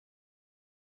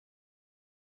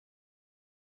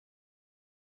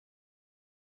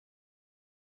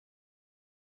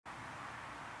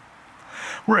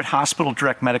We're at Hospital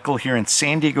Direct Medical here in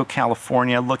San Diego,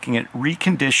 California, looking at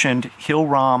reconditioned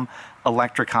Hill-Rom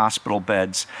electric hospital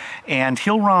beds. And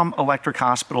Hill-Rom electric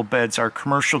hospital beds are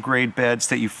commercial grade beds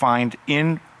that you find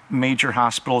in major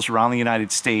hospitals around the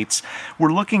United States.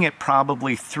 We're looking at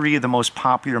probably three of the most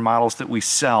popular models that we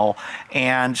sell.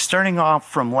 And starting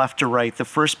off from left to right, the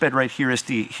first bed right here is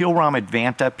the Hill-Rom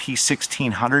Advanta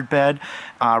P1600 bed.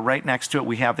 Right next to it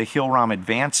we have the Hill-Rom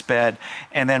Advanced bed,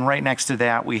 and then right next to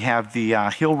that we have the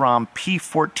Hill-Rom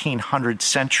P1400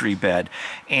 Century bed.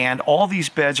 And all these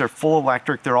beds are full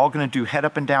electric. They're all going to do head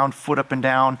up and down, foot up and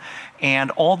down,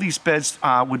 and all these beds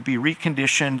would be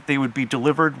reconditioned. They would be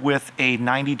delivered with a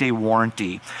 90-day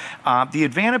warranty. The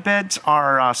Advanta beds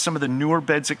are some of the newer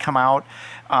beds that come out.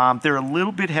 They're a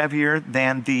little bit heavier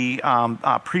than the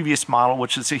previous model,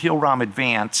 which is the Hill-Rom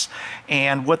Advance.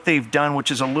 And what they've done, which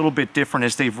is a little bit different,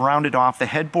 is they've rounded off the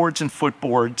headboards and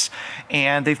footboards,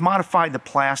 and they've modified the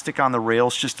plastic on the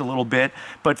rails just a little bit,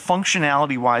 but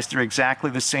functionality-wise, they're exactly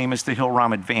the same as the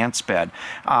Hill-Rom Advance bed.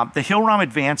 The Hill-Rom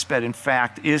Advance bed, in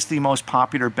fact, is the most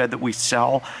popular bed that we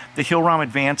sell. The Hill-Rom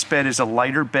Advance bed is a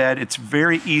lighter bed. It's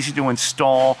very easy to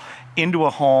install into a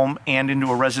home and into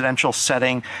a residential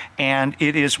setting, and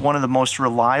it is one of the most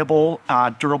reliable,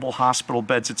 durable hospital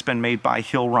beds that's been made by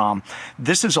Hill-Rom.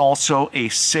 This is also a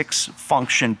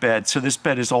 6-function bed, so this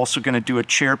bed is also going to do a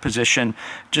chair position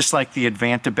just like the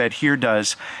Advanta bed here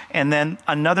does. And then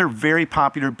another very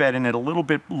popular bed in a little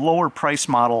bit lower price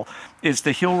model is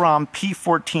the Hill-Rom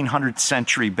P1400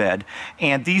 Century bed.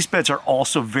 And these beds are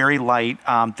also very light.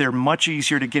 They're much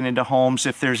easier to get into homes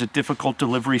if there's a difficult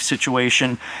delivery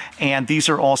situation. And these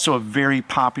are also a very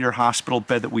popular hospital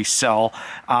bed that we sell.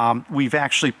 We've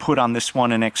actually put on this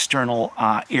one an external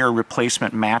air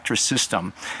replacement mattress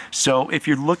system. So if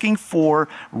you're looking for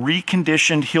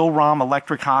reconditioned Hill-Rom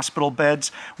electric hospital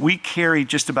beds, we carry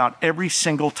just about every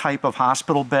single type of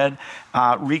hospital bed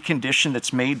reconditioned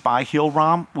that's made by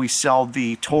Hill-Rom. We sell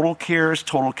the Total Cares,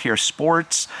 Total Care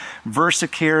Sports, Versa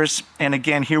Cares, and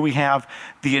again here we have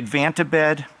the Advanta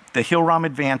bed, the Hill-Rom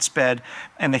Advanced bed,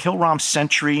 and the Hill-Rom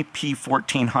Century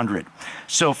P1400.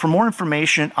 So for more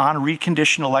information on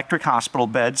reconditioned electric hospital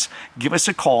beds, give us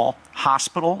a call,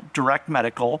 Hospital Direct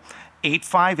Medical,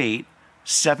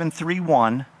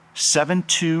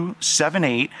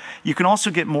 858-731-7278. You can also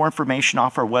get more information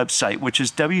off our website, which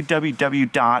is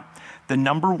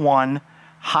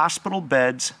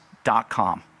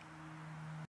www.1hospitalbeds.com.